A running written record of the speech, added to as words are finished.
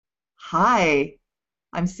Hi,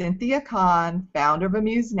 I'm Cynthia Kahn, founder of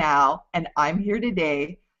Amuse Now, and I'm here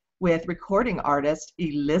today with recording artist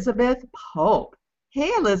Elizabeth Pope.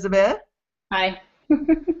 Hey, Elizabeth. Hi.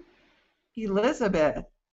 Elizabeth,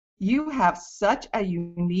 you have such a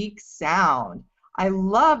unique sound. I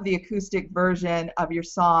love the acoustic version of your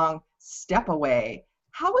song Step Away.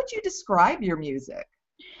 How would you describe your music?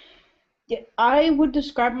 Yeah, I would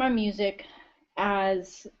describe my music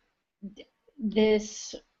as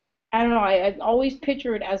this, I don't know, I always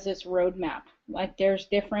picture it as this roadmap. Like there's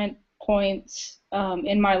different points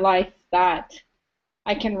in my life that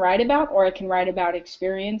I can write about or I can write about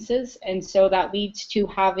experiences. And so that leads to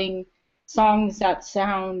having songs that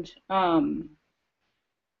sound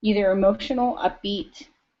either emotional, upbeat,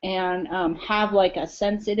 and have like a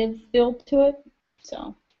sensitive feel to it.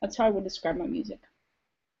 So that's how I would describe my music.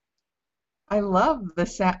 I love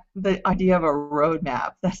the idea of a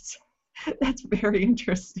roadmap. That's very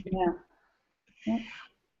interesting. Yeah. Yeah.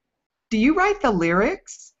 Do you write the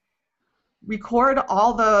lyrics, record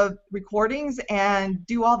all the recordings, and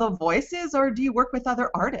do all the voices, or do you work with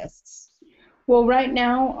other artists? Well, right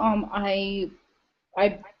now, I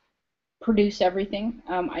produce everything.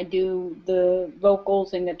 I do the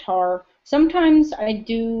vocals and guitar. Sometimes I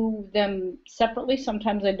do them separately.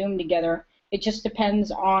 Sometimes I do them together. It just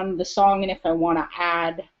depends on the song and if I want to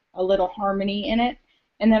add a little harmony in it.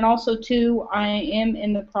 And then also too, I am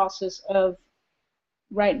in the process of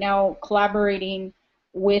right now collaborating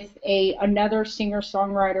with a another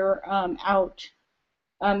singer-songwriter out.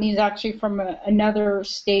 He's actually from another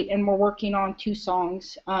state, and we're working on two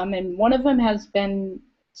songs. And one of them has been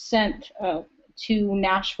sent to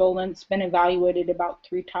Nashville, and it's been evaluated about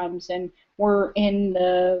 3 times, and we're in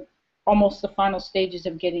the almost the final stages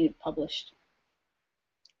of getting it published.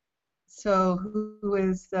 So, who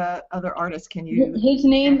is the other artist? Can you His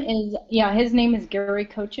share? name is his name is Gary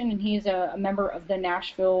Cochin, and he's a member of the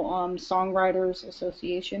Nashville Songwriters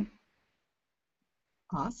Association.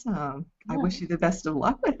 Awesome. I Yeah, wish you the best of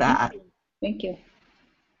luck with thank that. you. Thank you.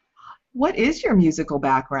 What is your musical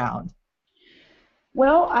background?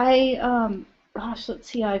 Well, gosh, let's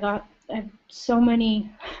see, I have so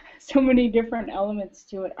many, so many different elements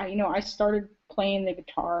to it. I started playing the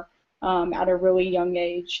guitar at a really young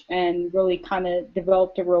age and really kind of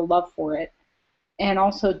developed a real love for it. And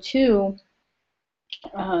also, too,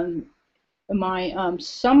 um, my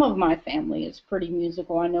some of my family is pretty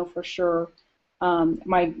musical. I know for sure.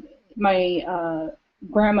 My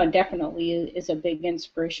grandma definitely is a big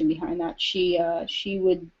inspiration behind that. She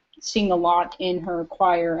would sing a lot in her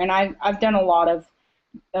choir, and I've done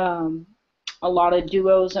um, a lot of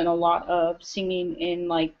duos and a lot of singing in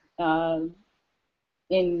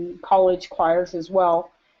in college choirs as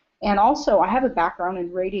well. And also, I have a background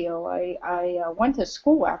in radio. I went to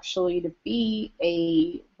school actually to be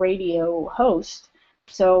a radio host.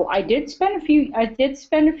 So I did spend a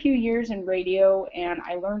few years in radio, and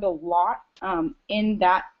I learned a lot in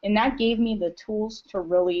that, and that gave me the tools to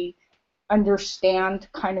really understand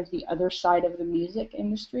kind of the other side of the music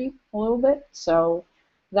industry a little bit. So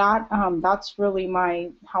that's really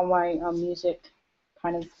my how my music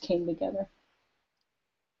kind of came together.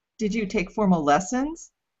 Did you take formal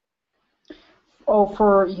lessons Oh,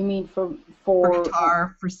 for you mean for for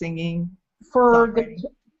guitar, for singing, for songwriting?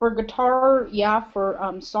 for guitar? Yeah, for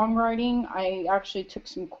songwriting, I actually took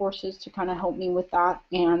some courses to kind of help me with that,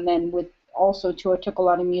 and then with also too, I took a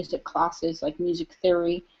lot of music classes like music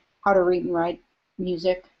theory, how to read and write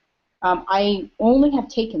music. I only have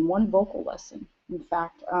taken one vocal lesson, in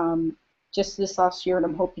fact, just this last year, and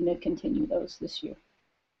I'm hoping to continue those this year.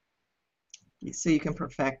 So you can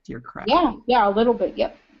perfect your craft. Yeah, yeah, a little bit.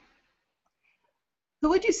 Yep. Who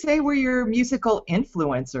would you say were your musical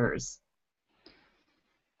influencers?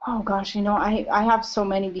 Oh gosh, I have so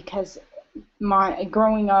many because my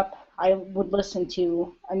growing up I would listen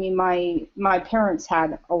to, I mean, my parents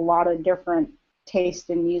had a lot of different taste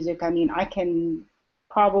in music. I mean, I can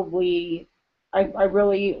probably I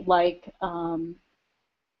really like let's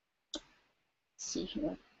see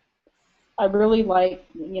here. I really like,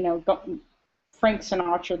 Frank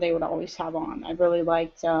Sinatra, they would always have on. I really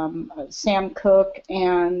liked Sam Cooke,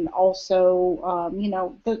 and also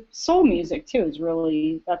the soul music too is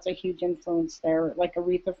really, that's a huge influence there. Like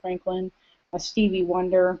Aretha Franklin, Stevie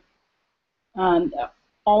Wonder, um,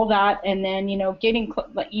 all that, and then getting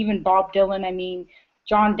like even Bob Dylan. I mean,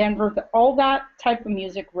 John Denver. All that type of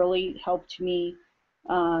music really helped me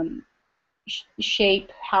um,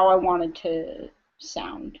 shape how I wanted to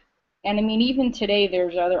sound. And I mean, even today,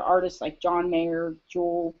 there's other artists like John Mayer,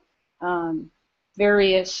 Jewel, um,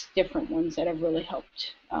 various different ones that have really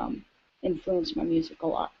helped influence my music a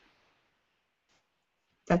lot.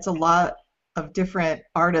 That's a lot of different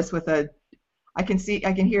artists with a I can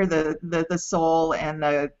hear the soul and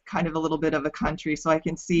the kind of a little bit of a country, so I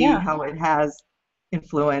can see Yeah. how it has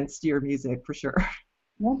influenced your music for sure.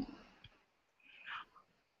 Yeah.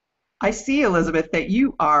 I see, Elizabeth, that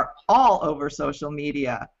you are all over social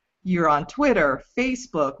media. You're on Twitter,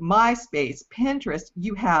 Facebook, MySpace, Pinterest.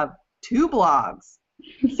 You have two blogs.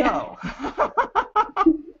 So,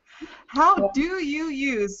 how Yeah. do you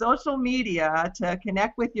use social media to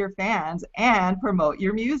connect with your fans and promote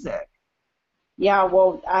your music? Yeah,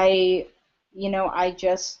 well, I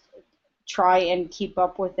just try and keep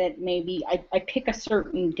up with it. Maybe I pick a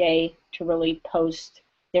certain day to really post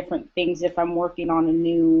different things. If I'm working on a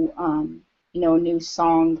new, a new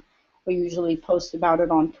song, I'll usually post about it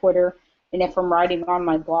on Twitter. And if I'm writing on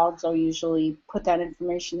my blogs, I'll usually put that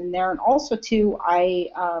information in there. And also, too, I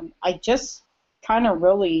just kind of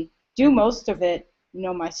really do most of it,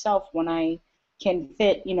 myself when I can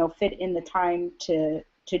fit in the time to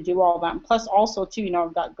do all that. And plus, also too,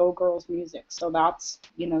 I've got Go Girls Music, so that's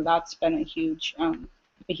been a huge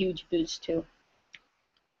boost too.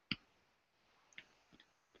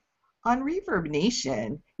 On Reverb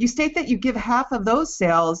Nation, you state that you give half of those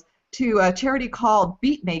sales to a charity called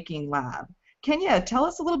Beatmaking Lab. Can you tell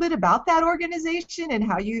us a little bit about that organization and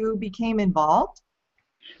how you became involved?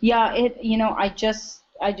 Yeah, I just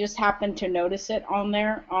happened to notice it on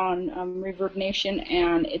there on Reverb Nation,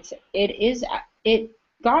 and it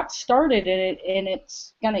got started and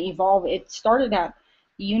it's gonna evolve. It started at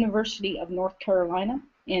the University of North Carolina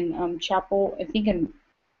in Chapel, I think in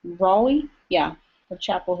Raleigh, yeah, or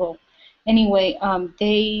Chapel Hill. Anyway,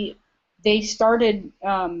 they started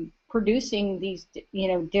producing these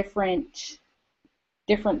different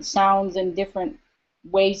sounds and different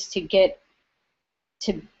ways to get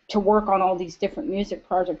to work on all these different music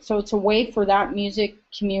projects. So it's a way for that music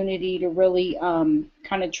community to really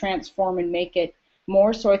kind of transform and make it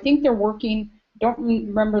more. So I think they're working. Don't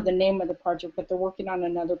remember the name of the project, but they're working on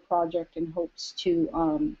another project in hopes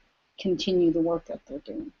to continue the work that they're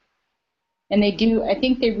doing. And they do. I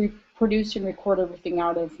think they produce and record everything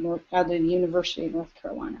out of the University of North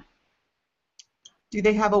Carolina. Do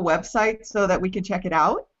they have a website so that we can check it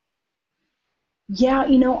out? Yeah,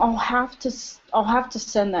 I'll have to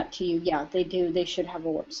send that to you. Yeah, they do. They should have a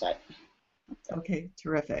website. Okay,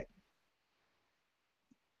 terrific.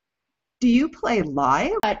 Do you play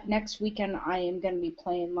live? But next weekend I am going to be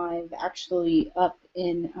playing live, actually up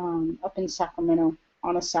in Sacramento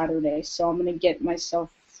on a Saturday. So I'm going to get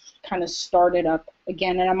myself kind of started up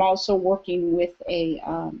again, and I'm also working with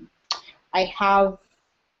I have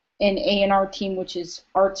an A&R team, which is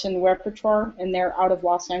Arts and Repertoire, and they're out of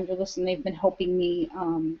Los Angeles, and they've been helping me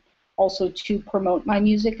also to promote my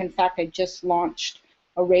music. In fact, I just launched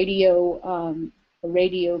a radio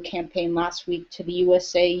campaign last week to the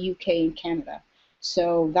USA, UK, and Canada.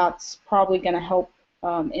 So that's probably going to help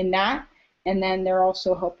in that. And then they're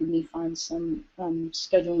also helping me find some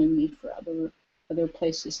scheduling me for other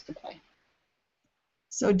places to play.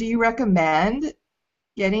 So do you recommend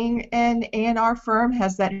getting an A&R firm?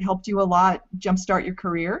 Has that helped you a lot jumpstart your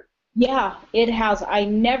career? Yeah, it has. I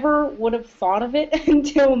never would have thought of it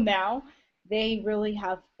until now. They really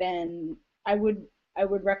have been. I would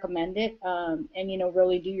recommend it, and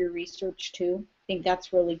really do your research too. I think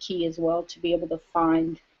that's really key as well to be able to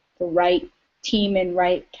find the right team and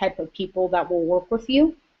right type of people that will work with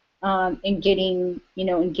you, in getting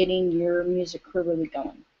your music career really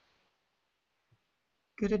going.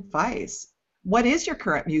 Good advice. What is your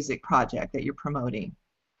current music project that you're promoting?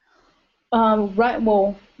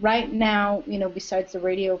 Right now, besides the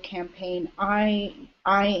radio campaign, I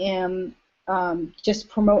am just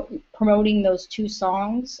promoting those two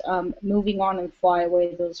songs, "Moving On" and "Fly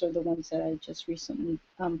Away." Those are the ones that I just recently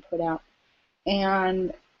put out.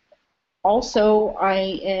 And also,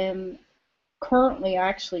 I am currently I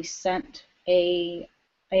actually sent a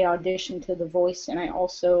audition to The Voice, and I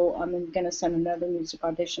also am going to send another music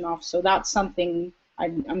audition off. So that's something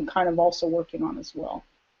I'm kind of also working on as well.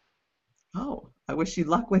 Oh, I wish you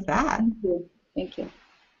luck with that. Thank you. Thank you.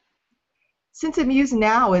 Since Amuse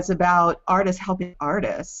Now is about artists helping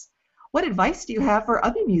artists, what advice do you have for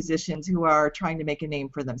other musicians who are trying to make a name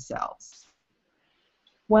for themselves?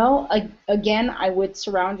 Well, again, I would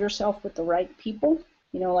surround yourself with the right people,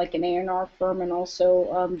 like an A&R firm, and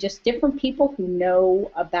also just different people who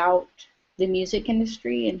know about the music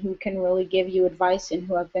industry and who can really give you advice and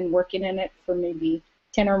who have been working in it for maybe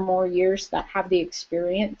 10 or more years, that have the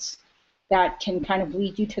experience that can kind of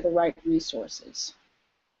lead you to the right resources.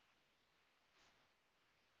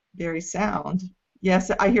 Very sound.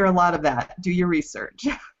 Yes, I hear a lot of that. Do your research.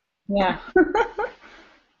 Yeah.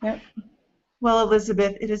 Yep. Well,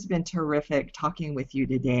 Elizabeth, it has been terrific talking with you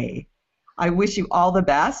today. I wish you all the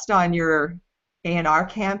best on your A&R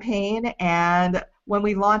campaign, and when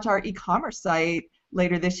we launch our e-commerce site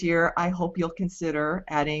later this year, I hope you'll consider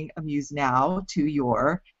adding Amuse Now to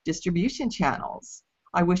your distribution channels.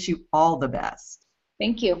 I wish you all the best.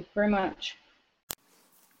 Thank you very much.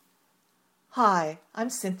 Hi,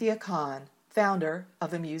 I'm Cynthia Kahn, founder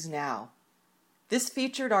of Amuse Now. This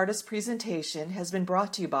featured artist presentation has been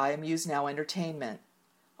brought to you by Amuse Now Entertainment,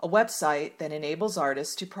 a website that enables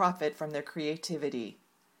artists to profit from their creativity.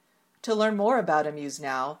 To learn more about Amuse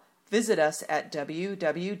Now, visit us at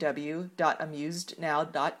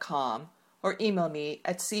www.amusednow.com or email me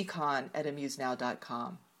at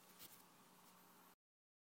ccon@amusenow.com.